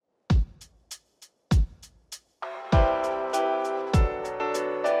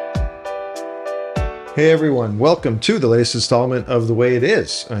Hey everyone, welcome to the latest installment of The Way It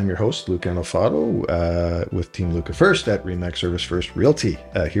Is. I'm your host, Luke Anafato, with Team Luca First at Remax Service First Realty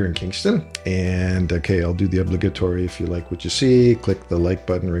here in Kingston. And okay, I'll do the obligatory. If you like what you see, click the like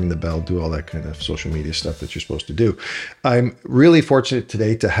button, ring the bell, do all that kind of social media stuff that you're supposed to do. I'm really fortunate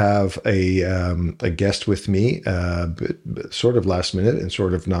today to have a guest with me, sort of last minute and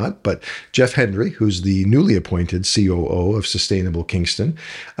sort of not, but Jeff Hendry, who's the newly appointed COO of Sustainable Kingston,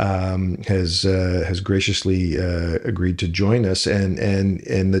 has graciously agreed to join us, and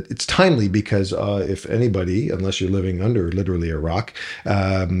it's timely because if anybody, unless you're living under literally a rock,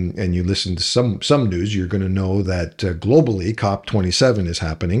 and you listen to some news, you're going to know that globally COP27 is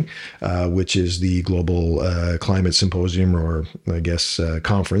happening, which is the global climate symposium, or I guess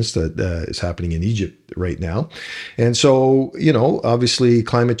conference that is happening in Egypt right now. And so, obviously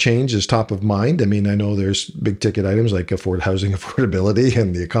climate change is top of mind. I mean, I know there's big ticket items like housing affordability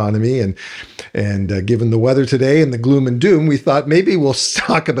and the economy, and given the weather today and the gloom and doom, we thought maybe we'll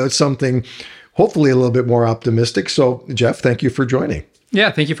talk about something hopefully a little bit more optimistic. So Jeff, thank you for joining. Yeah,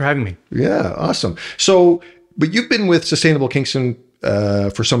 thank you for having me. Yeah, awesome. So, but you've been with Sustainable Kingston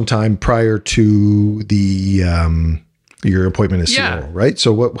for some time prior to your appointment as COO, right?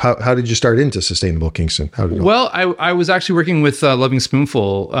 So how did you start into Sustainable Kingston? How did it go? Well, I was actually working with Loving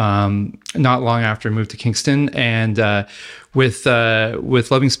Spoonful not long after I moved to Kingston, and with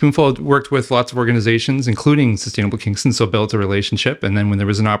Loving Spoonful, I worked with lots of organizations, including Sustainable Kingston, so built a relationship. And then when there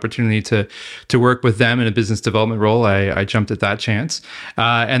was an opportunity to work with them in a business development role, I jumped at that chance,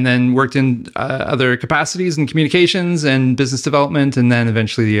 and then worked in other capacities in communications and business development, and then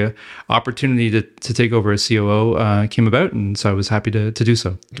eventually the opportunity to take over as COO came about, and so I was happy to do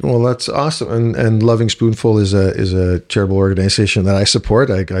so. Well, that's awesome. And Loving Spoonful is a charitable organization that I support.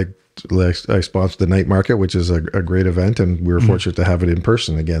 I sponsored the night market, which is a great event, and we were fortunate to have it in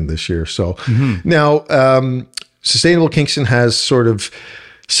person again this year. So now Sustainable Kingston has sort of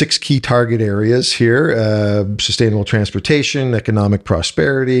 6 key target areas here: sustainable transportation, economic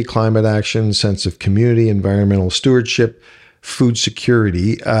prosperity, climate action, sense of community, environmental stewardship, food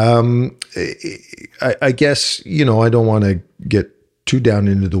security. I guess, I don't want to get too down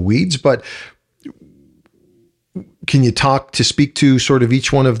into the weeds, but can you speak to sort of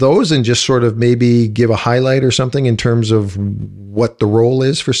each one of those and just sort of maybe give a highlight or something in terms of what the role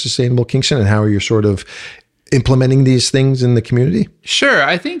is for Sustainable Kingston and how you're sort of implementing these things in the community? Sure.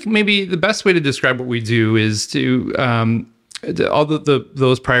 I think maybe the best way to describe what we do is to all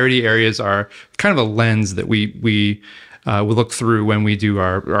those priority areas are kind of a lens that we look through when we do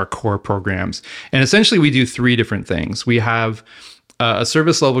our core programs. And essentially we do 3 different things. We have a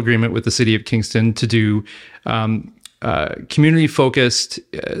service level agreement with the City of Kingston to do community-focused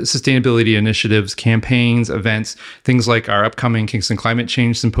sustainability initiatives, campaigns, events, things like our upcoming Kingston Climate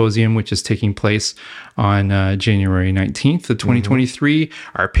Change Symposium, which is taking place on January 19th of 2023,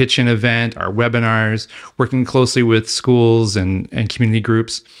 our pitch-in event, our webinars, working closely with schools and community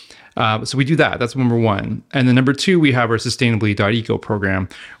groups. So we do that. That's number 1. And then number 2, we have our sustainably.eco program,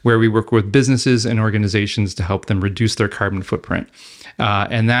 where we work with businesses and organizations to help them reduce their carbon footprint.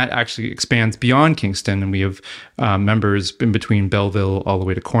 And that actually expands beyond Kingston. And we have members in between Belleville all the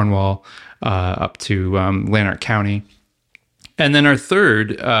way to Cornwall, up to Lanark County. And then our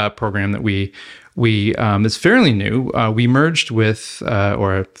third program that we is fairly new. We merged with,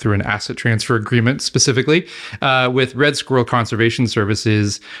 or through an asset transfer agreement specifically, with Red Squirrel Conservation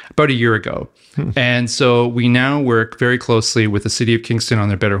Services about a year ago. And so we now work very closely with the City of Kingston on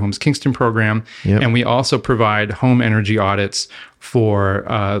their Better Homes Kingston program. Yep. And we also provide home energy audits for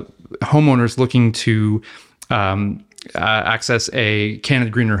homeowners looking to access a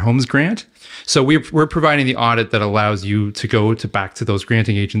Canada Greener Homes grant. So we're providing the audit that allows you to go back to those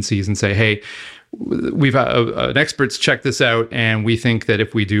granting agencies and say, hey, we've an experts check this out, and we think that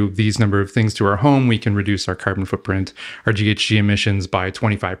if we do these number of things to our home, we can reduce our carbon footprint, our GHG emissions by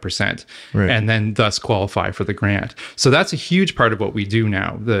 25%, right, and then thus qualify for the grant. So that's a huge part of what we do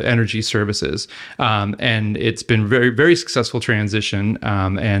now, the energy services. And it's been very, very successful transition.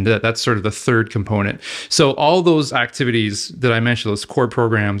 And that's sort of the third component. So all those activities that I mentioned, those core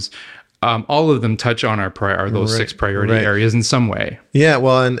programs, all of them touch on those 6 priority areas in some way. Yeah,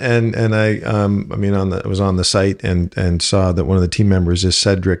 well, and I mean, I was on the site and saw that one of the team members is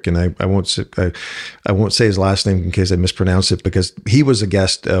Cedric, and I won't say his last name in case I mispronounce it, because he was a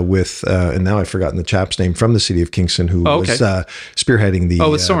guest with and now I've forgotten the chap's name, from the City of Kingston, who was spearheading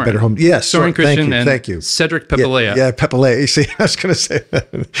the Better Home. Yes, Soren Christian thank you. Cedric Pepelea. Yeah, Pepelea. See, I was going to say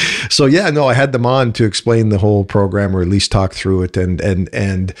that. So yeah, no, I had them on to explain the whole program, or at least talk through it, and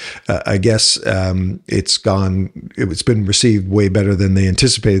I guess it's been received way better than they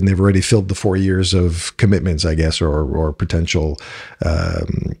anticipated, and they've already filled the 4 years of commitments, I guess, or potential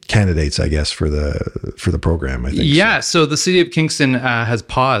candidates, I guess, for the program. I think. Yeah. So the city of Kingston has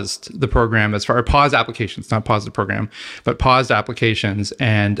paused the program paused applications, not paused the program, but paused applications,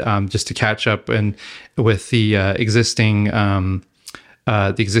 and just to catch up and with the existing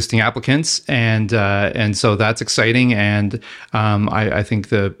applicants, and so that's exciting. And I think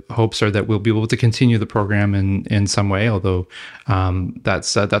the hopes are that we'll be able to continue the program in some way, although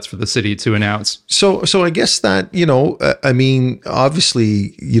that's for the city to announce. So I guess that, I mean,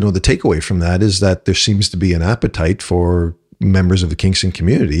 obviously, the takeaway from that is that there seems to be an appetite for members of the Kingston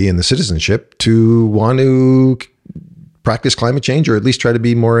community and the citizenship to want to practice climate change, or at least try to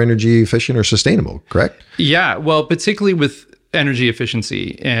be more energy efficient or sustainable, correct? Yeah, well, particularly with energy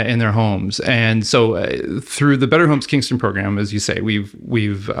efficiency in their homes. And so through the Better Homes Kingston program, as you say, we've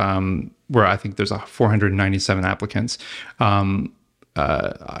where I think there's 497 applicants. I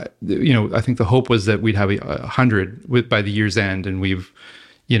think the hope was that we'd have 100 by the year's end, and we've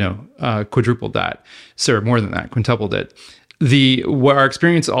quadrupled that, so more than that, quintupled it. Our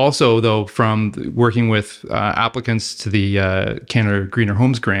experience also, though, from working with applicants to the Canada Greener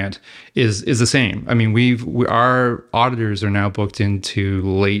Homes Grant is the same. I mean, our auditors are now booked into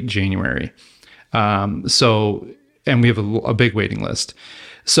late January, and we have a big waiting list.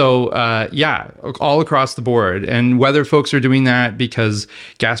 So all across the board, and whether folks are doing that because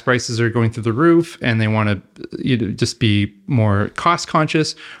gas prices are going through the roof and they want to just be more cost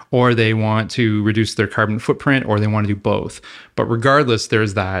conscious, or they want to reduce their carbon footprint, or they want to do both. But regardless,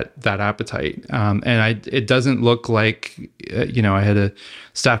 there's that appetite, and it doesn't look like I had a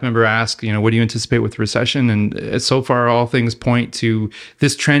staff member ask, what do you anticipate with recession? And so far, all things point to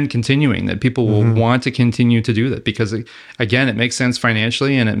this trend continuing, that people will want to continue to do that because, again, it makes sense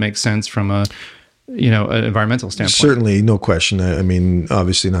financially, and it makes sense from an environmental standpoint. Certainly, no question. I mean,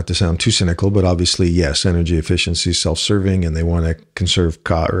 obviously, not to sound too cynical, but obviously, yes, energy efficiency, self-serving, and they want to conserve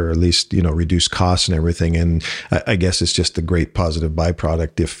or at least, reduce costs and everything. And I guess it's just a great positive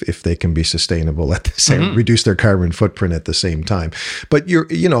byproduct if they can be sustainable at the same, reduce their carbon footprint at the same time. But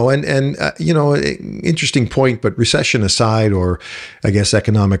interesting point. But recession aside, or I guess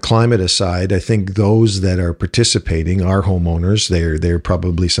economic climate aside, I think those that are participating are homeowners. They're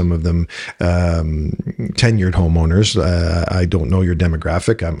probably some of them. Tenured homeowners. I don't know your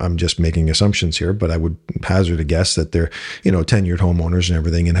demographic. I'm just making assumptions here, but I would hazard a guess that they're, tenured homeowners and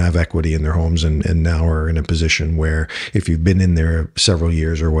everything, and have equity in their homes, and now are in a position where if you've been in there several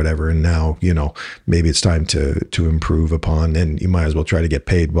years or whatever, and now, maybe it's time to improve upon, and you might as well try to get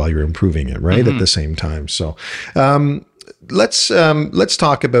paid while you're improving it, right? At the same time. So, let's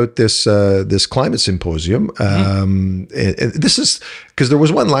talk about this climate symposium. And this is because there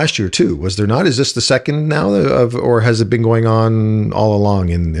was one last year too, was there not? Is this the second now or has it been going on all along?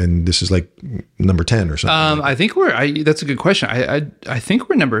 And this is like number 10 or something. I think that's a good question. I think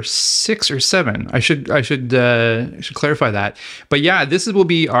we're number 6 or 7. I should clarify that. But yeah, will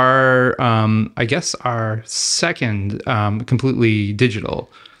be our I guess our second completely digital.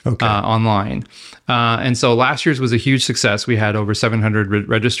 Okay. Online. And so last year's was a huge success. We had over 700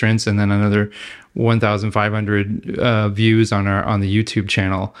 registrants, and then another 1,500 views on the YouTube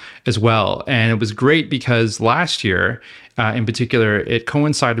channel as well. And it was great because last year, in particular, it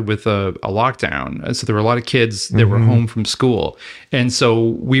coincided with a lockdown. So there were a lot of kids that were home from school. And so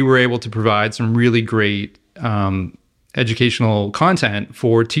we were able to provide some really great educational content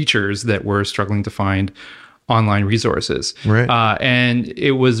for teachers that were struggling to find online resources. Right. And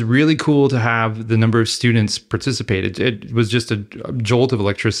it was really cool to have the number of students participate. It was just a jolt of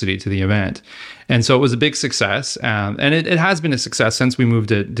electricity to the event. And so it was a big success. And it has been a success since we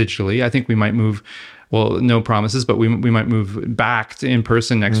moved it digitally. I think we might move, well, no promises, but we might move back to in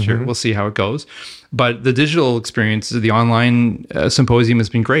person next year. We'll see how it goes. But the digital experience, the online symposium has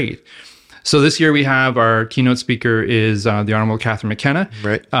been great. So this year we have our keynote speaker is the Honorable Catherine McKenna,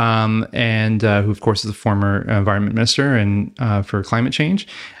 right? And who, of course, is the former environment minister and for climate change.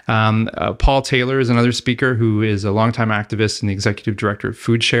 Paul Taylor is another speaker who is a longtime activist and the executive director of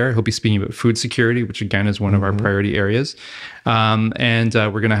Food Share. He'll be speaking about food security, which again is one of our priority areas. And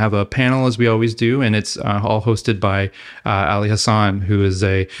we're going to have a panel as we always do, and it's all hosted by Ali Hassan, who is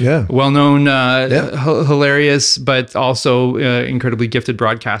a well-known, hilarious, but also incredibly gifted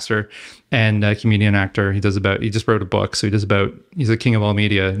broadcaster and comedian actor. He just wrote a book, so he's the king of all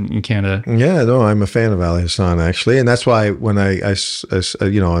media in Canada. Yeah, no, I'm a fan of Ali Hassan actually, and that's why when I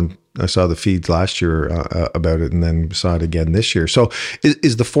saw the feeds last year about it, and then saw it again this year. So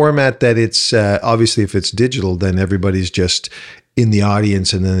is the format that it's obviously if it's digital, then everybody's just in the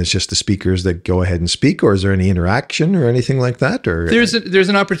audience, and then it's just the speakers that go ahead and speak, or is there any interaction or anything like that? Or there's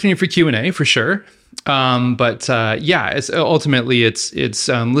an opportunity for Q&A for sure. But it's ultimately it's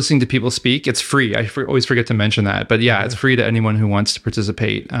listening to people speak. It's free. I always forget to mention that, but it's free to anyone who wants to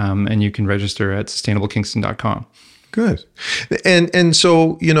participate. And you can register at sustainablekingston.com. Good. And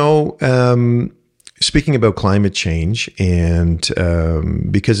so, speaking about climate change, and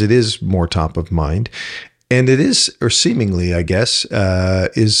because it is more top of mind, and it is, or seemingly, I guess,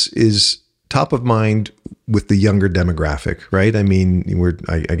 is top of mind with the younger demographic, right? I mean,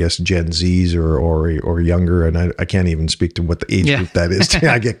 I guess Gen Zs or younger, and I can't even speak to what the age group that is.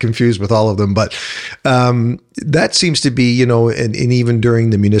 I get confused with all of them, but that seems to be, and even during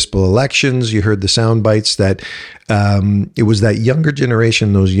the municipal elections, you heard the sound bites that it was that younger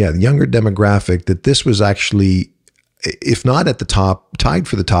generation, the younger demographic, that this was actually, if not at the top, tied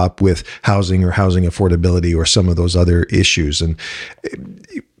for the top with housing or housing affordability or some of those other issues. And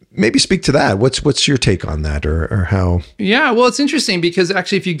maybe speak to that. What's your take on that, or how? Yeah, well, it's interesting because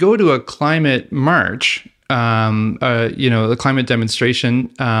actually, if you go to a climate march, the climate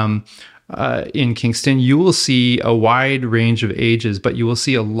demonstration in Kingston, you will see a wide range of ages, but you will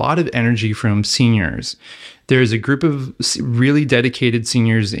see a lot of energy from seniors. There's a group of really dedicated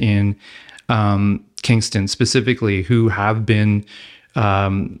seniors in Kingston specifically who have been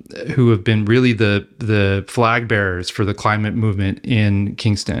really the flag bearers for the climate movement in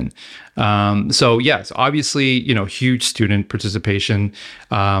Kingston. So yes, obviously, huge student participation.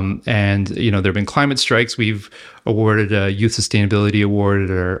 And, there have been climate strikes. We've awarded a youth sustainability award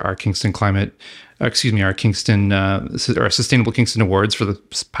at our Kingston our Sustainable Kingston Awards for the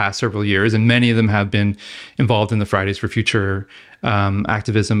past several years. And many of them have been involved in the Fridays for Future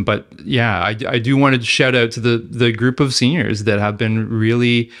activism. But I do want to shout out to the group of seniors that have been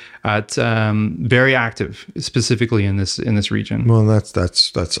really very active, specifically in this region. Well,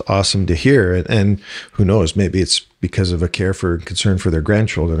 that's awesome to hear. And who knows, maybe it's because of a care for concern for their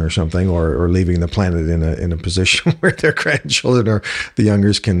grandchildren or something, or leaving the planet in a position where their grandchildren or the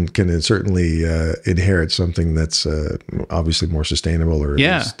youngers can certainly inherit something that's obviously more sustainable, or at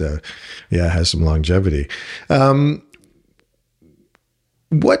least has some longevity. The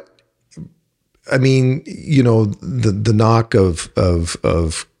knock of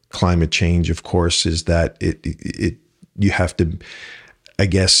climate change, of course, is that it you have to, I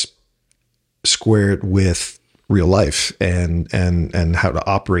guess, square it with real life and how to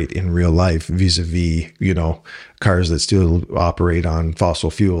operate in real life vis-a-vis, cars that still operate on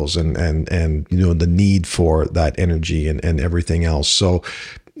fossil fuels and the need for that energy and everything else. So,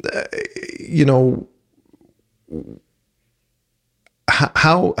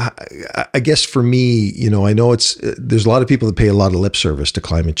 how I guess for me, I know there's a lot of people that pay a lot of lip service to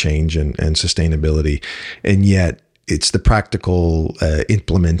climate change and sustainability, and yet it's the practical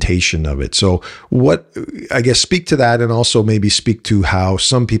implementation of it. So speak to that, and also maybe speak to how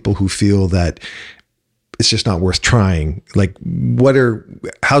some people who feel that it's just not worth trying, like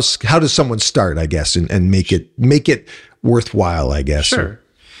how does someone start, I guess, and make it worthwhile, I guess. Sure.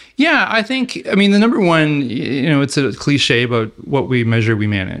 Yeah, I think, the number one, it's a cliche about what we measure, we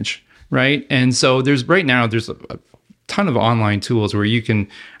manage, right? And so there's a ton of online tools where you can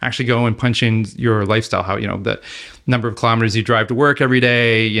actually go and punch in your lifestyle, how, the number of kilometers you drive to work every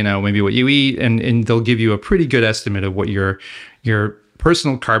day, maybe what you eat, and they'll give you a pretty good estimate of what your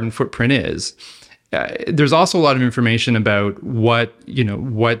personal carbon footprint is. There's also a lot of information about what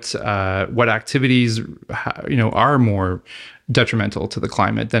activities, are more detrimental to the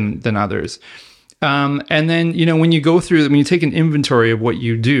climate than others. And then, when you take an inventory of what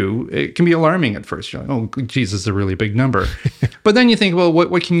you do, it can be alarming at first. You're like, oh, geez, this is a really big number. But then you think, well,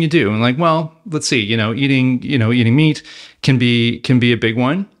 what can you do? And let's see, eating meat can be a big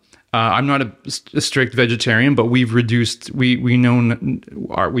one. I'm not a strict vegetarian, but we've reduced, we've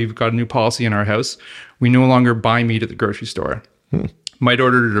got a new policy in our house. We no longer buy meat at the grocery store. Might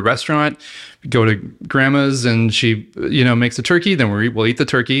order it at a restaurant, go to grandma's and she, makes a turkey, then we'll eat the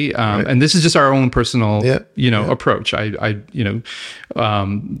turkey. Right. And this is just our own personal, approach. This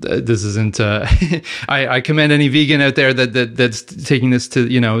isn't, I commend any vegan out there that's taking this to,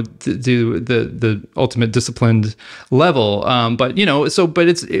 the ultimate disciplined level. But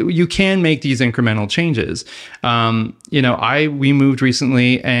you can make these incremental changes. We moved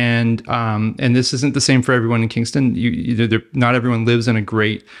recently and this isn't the same for everyone in Kingston. Not everyone lives in a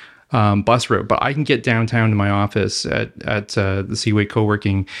great bus route, but I can get downtown to my office at the Seaway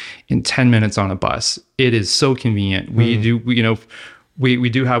Co-working in 10 minutes on a bus. It is so convenient. We do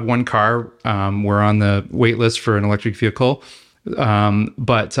have one car. We're on the wait list for an electric vehicle.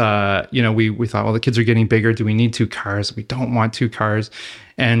 But we thought, well, the kids are getting bigger. Do we need two cars? We don't want two cars.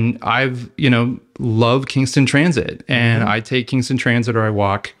 And I've, love Kingston Transit, and I take Kingston Transit or I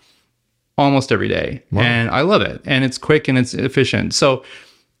walk almost every day. Wow. And I love it. And it's quick and it's efficient. So,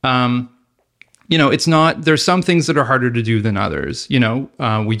 it's not, there's some things that are harder to do than others.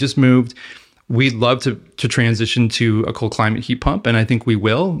 We just moved. We'd love to transition to a cold climate heat pump, and I think we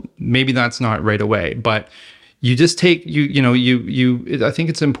will. Maybe that's not right away, but you just take, I think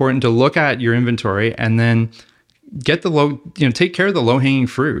it's important to look at your inventory and then get take care of the low hanging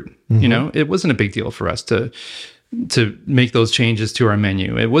fruit. It wasn't a big deal for us to make those changes to our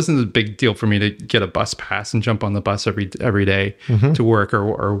menu. It wasn't a big deal for me to get a bus pass and jump on the bus every day to work,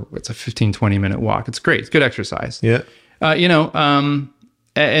 or it's a 15-20 minute walk. It's great. It's good exercise. Yeah.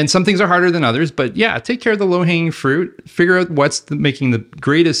 And some things are harder than others, but yeah, take care of the low hanging fruit, figure out what's making the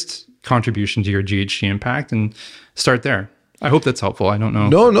greatest contribution to your GHG impact, and start there. I hope that's helpful. I don't know.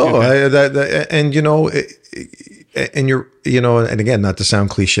 No. And you're, and again, not to sound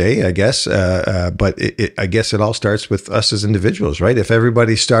cliche, I guess, but I guess it all starts with us as individuals, right? If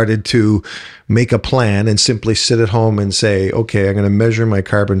everybody started to make a plan and simply sit at home and say, okay, I'm going to measure my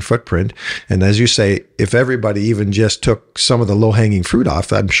carbon footprint. And as you say, if everybody even just took some of the low hanging fruit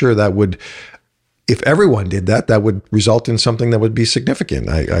off, I'm sure that would, if everyone did that, that would result in something that would be significant,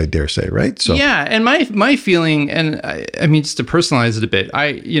 I dare say, right? So yeah, and my feeling, and I mean, just to personalize it a bit,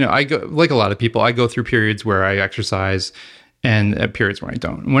 I go, like a lot of people, I go through periods where I exercise and periods where I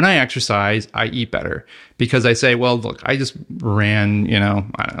don't. When I exercise, I eat better because I say, well, look, I just ran, I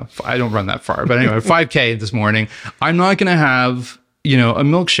don't know, I don't run that far, but anyway, 5K this morning. I'm not going to have a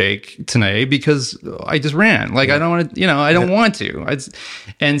milkshake tonight because I just ran. Like, I don't want to, I don't want to.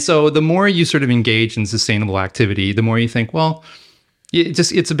 And so the more you sort of engage in sustainable activity, the more you think, well,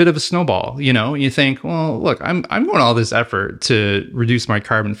 it's a bit of a snowball, you think, well, look, I'm going all this effort to reduce my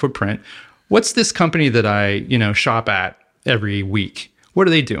carbon footprint. What's this company that I, shop at every week? What are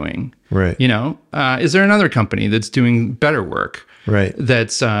they doing? Right. Is there another company that's doing better work? Right.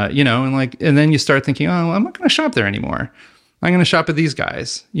 That's, and then you start thinking, oh, well, I'm not going to shop there anymore. I'm going to shop at these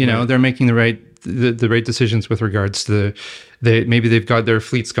guys. Right. They're making the right decisions with regards to maybe they've got their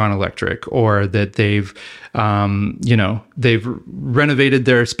fleet's gone electric, or that they've renovated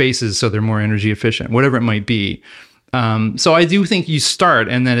their spaces so they're more energy efficient, whatever it might be. So I do think you start,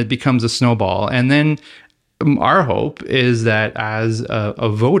 and then it becomes a snowball. And then our hope is that as a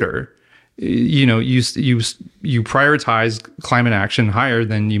voter, you prioritize climate action higher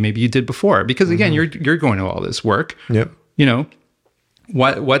than you did before, because again, you're going to all this work. Yep.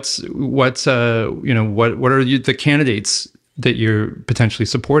 What are the candidates that you're potentially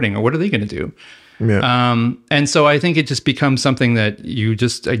supporting, or what are they going to do? Yeah. And so I think it just becomes something that you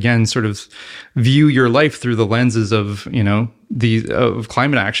just, again, sort of view your life through the lenses of, of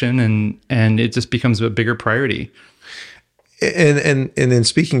climate action, and it just becomes a bigger priority. And in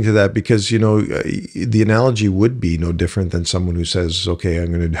speaking to that, because, the analogy would be no different than someone who says, okay,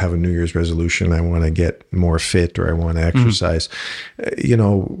 I'm going to have a New Year's resolution. I want to get more fit, or I want to exercise.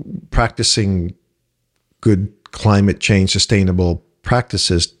 Practicing good climate change, sustainable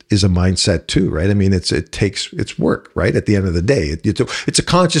practices is a mindset too, right? I mean, it's work, right? At the end of the day, it's a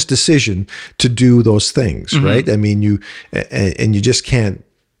conscious decision to do those things, right? I mean, you just can't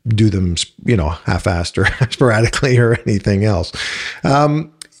do them, half-assed or sporadically or anything else.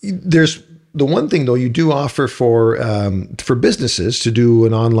 There's the one thing though, you do offer for businesses to do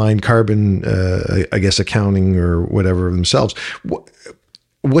an online carbon, I guess, accounting or whatever themselves.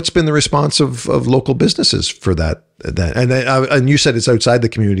 What's been the response of local businesses for that? And you said it's outside the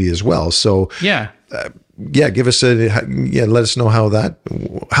community as well. So yeah. Give us let us know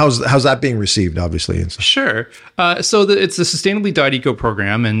how's that being received, obviously. Sure. So it's the Sustainably.eco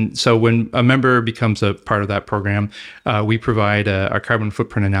program. And so when a member becomes a part of that program, we provide a carbon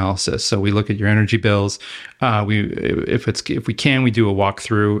footprint analysis. So we look at your energy bills. If we can, we do a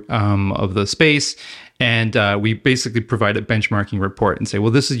walkthrough of the space. And we basically provide a benchmarking report and say,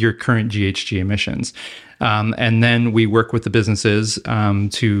 well, this is your current GHG emissions. And then we work with the businesses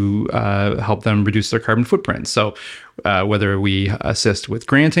to help them reduce their carbon footprint. So whether we assist with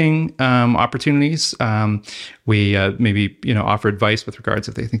granting opportunities, we maybe offer advice with regards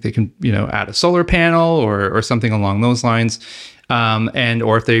if they think they can add a solar panel or something along those lines,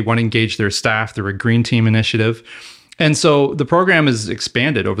 or if they want to engage their staff through a green team initiative. And so the program has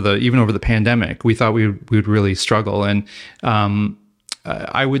expanded even over the pandemic. We thought we would really struggle. And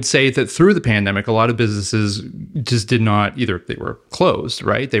I would say that through the pandemic, a lot of businesses just did not, either they were closed,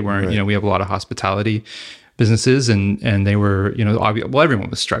 right? They weren't, right. We have a lot of hospitality businesses and they were,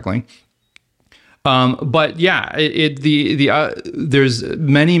 everyone was struggling. But yeah, there's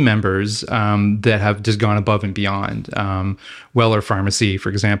many members that have just gone above and beyond. Weller Pharmacy, for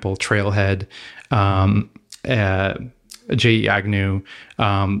example, Trailhead, J.E. Agnew.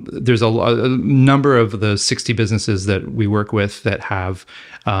 There's a number of the 60 businesses that we work with that have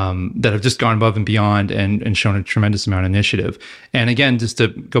just gone above and beyond and shown a tremendous amount of initiative. And again, just to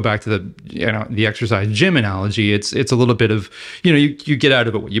go back to the exercise gym analogy, it's a little bit of, you get out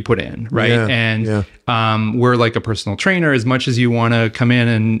of it what you put in, right? Yeah, and we're like a personal trainer. As much as you want to come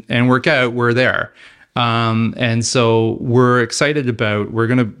in and work out, we're there. And so we're going to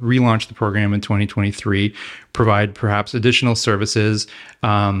relaunch the program in 2023, provide perhaps additional services,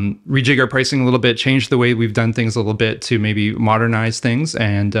 rejig our pricing a little bit, change the way we've done things a little bit to maybe modernize things,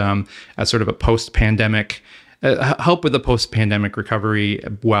 and as sort of a post-pandemic help with the post-pandemic recovery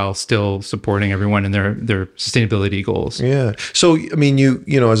while still supporting everyone in their sustainability goals. Yeah. So, I mean, you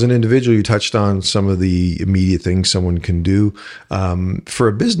as an individual, you touched on some of the immediate things someone can do. For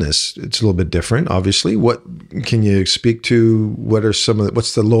a business, it's a little bit different, obviously. What can you speak to? What are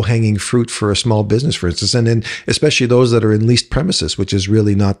what's the low-hanging fruit for a small business, for instance? And then especially those that are in leased premises, which is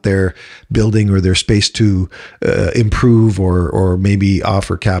really not their building or their space to improve or maybe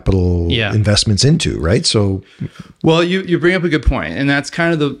offer capital investments into, right? So, well, you bring up a good point, and that's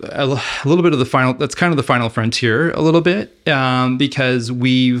kind of a little bit of the final. That's kind of the final frontier, a little bit, because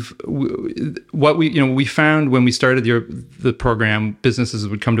we found when we started the program, businesses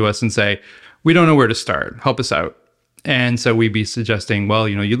would come to us and say, "We don't know where to start. Help us out." And so we'd be suggesting, well,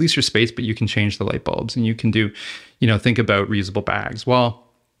 you lease your space, but you can change the light bulbs, and you can do, think about reusable bags. Well,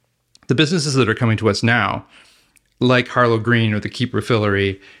 the businesses that are coming to us now, like Harlow Green or the Keep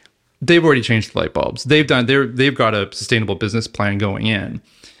Refillery, they've already changed the light bulbs. They've got a sustainable business plan going in.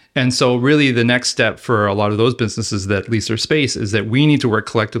 And so really the next step for a lot of those businesses that lease their space is that we need to work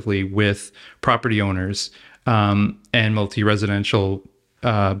collectively with property owners and multi-residential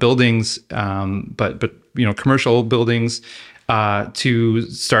buildings, but commercial buildings, to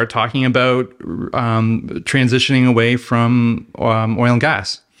start talking about transitioning away from oil and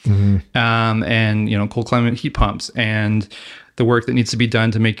gas, and cold climate heat pumps, and the work that needs to be done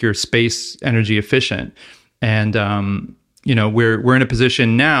to make your space energy efficient. And we're in a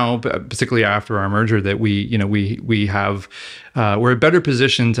position now, particularly after our merger, that we're a better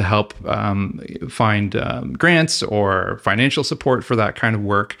position to help find grants or financial support for that kind of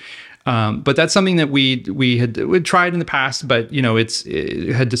work. But that's something that we'd tried in the past, but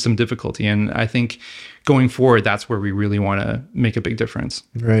it had some difficulty. And I think going forward, that's where we really want to make a big difference.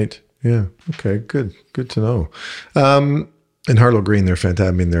 Right. Yeah. Okay. Good to know. And Harlow Green, they're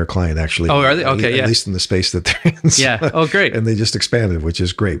fantastic. I mean, they're a client, actually. Oh, are they? Okay, at least in the space that they're in. So, yeah. Oh, great. And they just expanded, which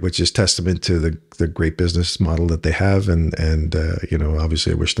is great, which is testament to the great business model that they have. And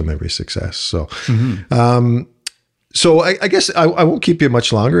obviously I wish them every success. So, so I guess I won't keep you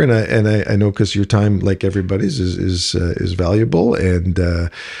much longer. And I know, because your time, like everybody's, is valuable. And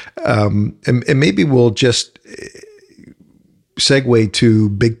maybe we'll just segue to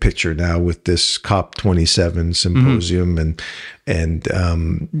big picture now with this COP27 symposium, and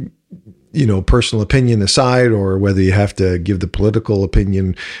personal opinion aside, or whether you have to give the political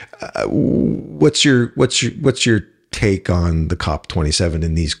opinion, what's your take on the COP27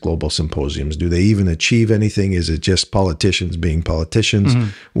 in these global symposiums? Do they even achieve anything? Is it just politicians being politicians?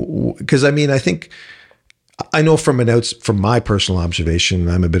 Because I know from my personal observation,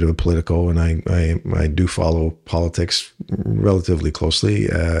 I'm a bit of a politico, and I do follow politics relatively closely,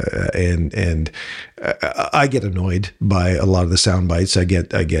 and I get annoyed by a lot of the sound bites. I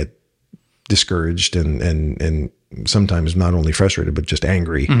get discouraged and sometimes not only frustrated, but just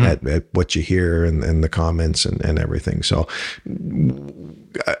angry at what you hear and the comments and everything. So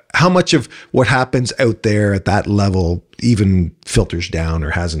how much of what happens out there at that level even filters down or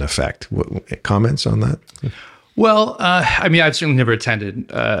has an effect? Comments on that? Well, I've certainly never attended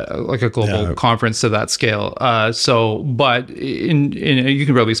like a global conference to that scale. But you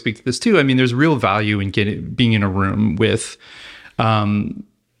can probably speak to this too. I mean, there's real value in being in a room with,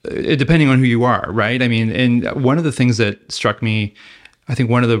 depending on who you are, right? I mean, and one of the things that struck me, I think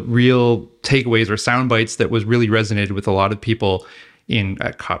one of the real takeaways or sound bites that was really resonated with a lot of people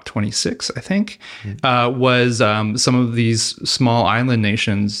at COP26, I think, was some of these small island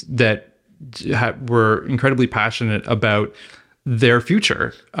nations that were incredibly passionate about their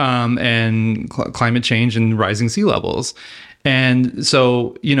future and climate change and rising sea levels. And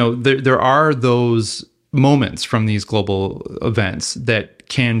so, there are those moments from these global events that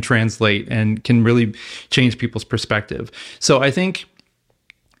can translate and can really change people's perspective. So I think,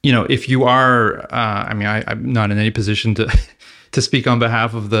 if you are, I'm not in any position to speak on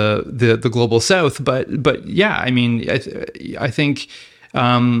behalf of the global South, but yeah, I mean, I think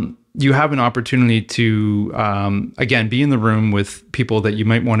you have an opportunity to again be in the room with people that you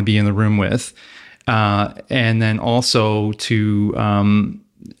might want to be in the room with, and then also to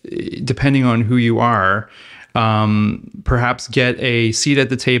depending on who you are, perhaps get a seat at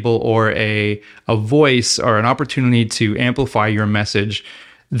the table or a voice or an opportunity to amplify your message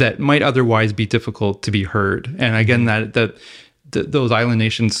that might otherwise be difficult to be heard. And again, that those island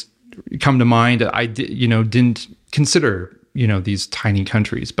nations come to mind. I didn't consider these tiny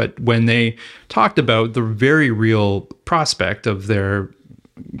countries, but when they talked about the very real prospect of their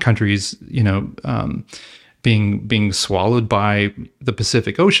countries, being swallowed by the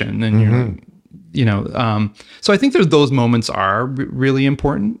Pacific Ocean, and so I think those moments are really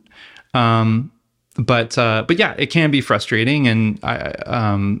important. But yeah, it can be frustrating, and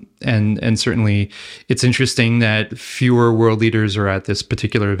and certainly it's interesting that fewer world leaders are at this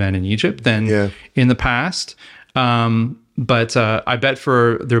particular event in Egypt than in the past. But I bet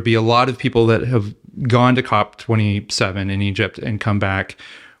there'll be a lot of people that have gone to COP27 in Egypt and come back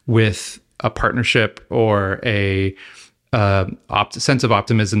with a partnership or a sense of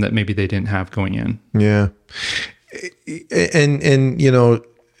optimism that maybe they didn't have going in. Yeah, and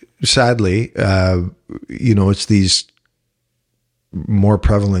sadly, it's these more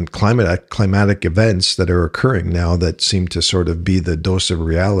prevalent climatic events that are occurring now that seem to sort of be the dose of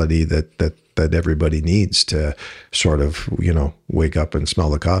reality that everybody needs to sort of, wake up and smell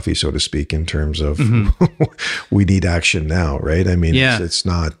the coffee, so to speak, in terms of we need action now, right? I mean, it's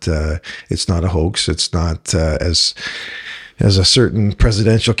not a hoax. It's not as a certain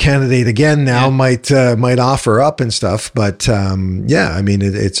presidential candidate again now might offer up and stuff, but I mean,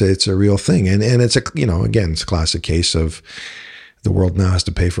 it's a real thing, and it's again, it's a classic case of the world now has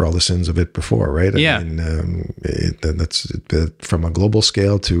to pay for all the sins of it before, right? I mean, that's from a global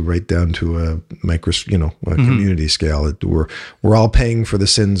scale to right down to a micro, a community scale. We're all paying for the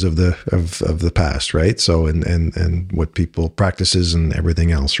sins of the past, right? So and what people practices and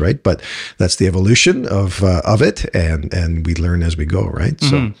everything else, right? But that's the evolution of it, and we learn as we go, right?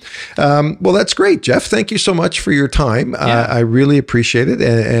 So, well, that's great, Jeff. Thank you so much for your time. I really appreciate it,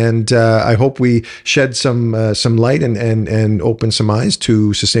 and I hope we shed some light and open some eyes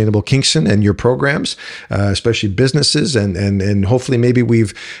to Sustainable Kingston and your programs, especially businesses, and hopefully maybe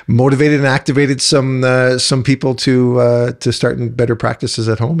we've motivated and activated some people to start better practices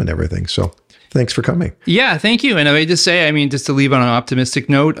at home and everything. So thanks for coming. Yeah, thank you. And I just say, I mean, just to leave on an optimistic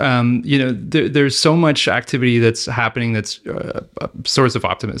note, there's so much activity that's happening that's a source of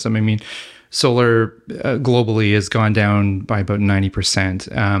optimism. I mean, solar globally has gone down by about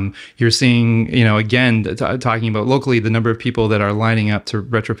 90%. You're seeing, again, talking about locally, the number of people that are lining up to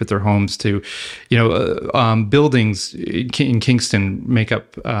retrofit their homes to, buildings in Kingston make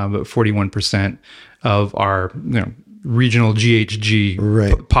up about 41% of our, regional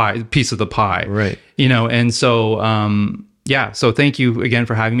GHG pie, piece of the pie. Right. And so, so thank you again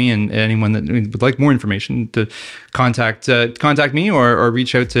for having me, and anyone that would like more information to contact me or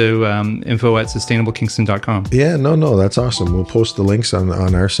reach out to info@sustainablekingston.com. Yeah, no, that's awesome. We'll post the links on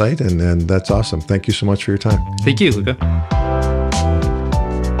our site, and that's awesome. Thank you so much for your time. Thank you, Luca.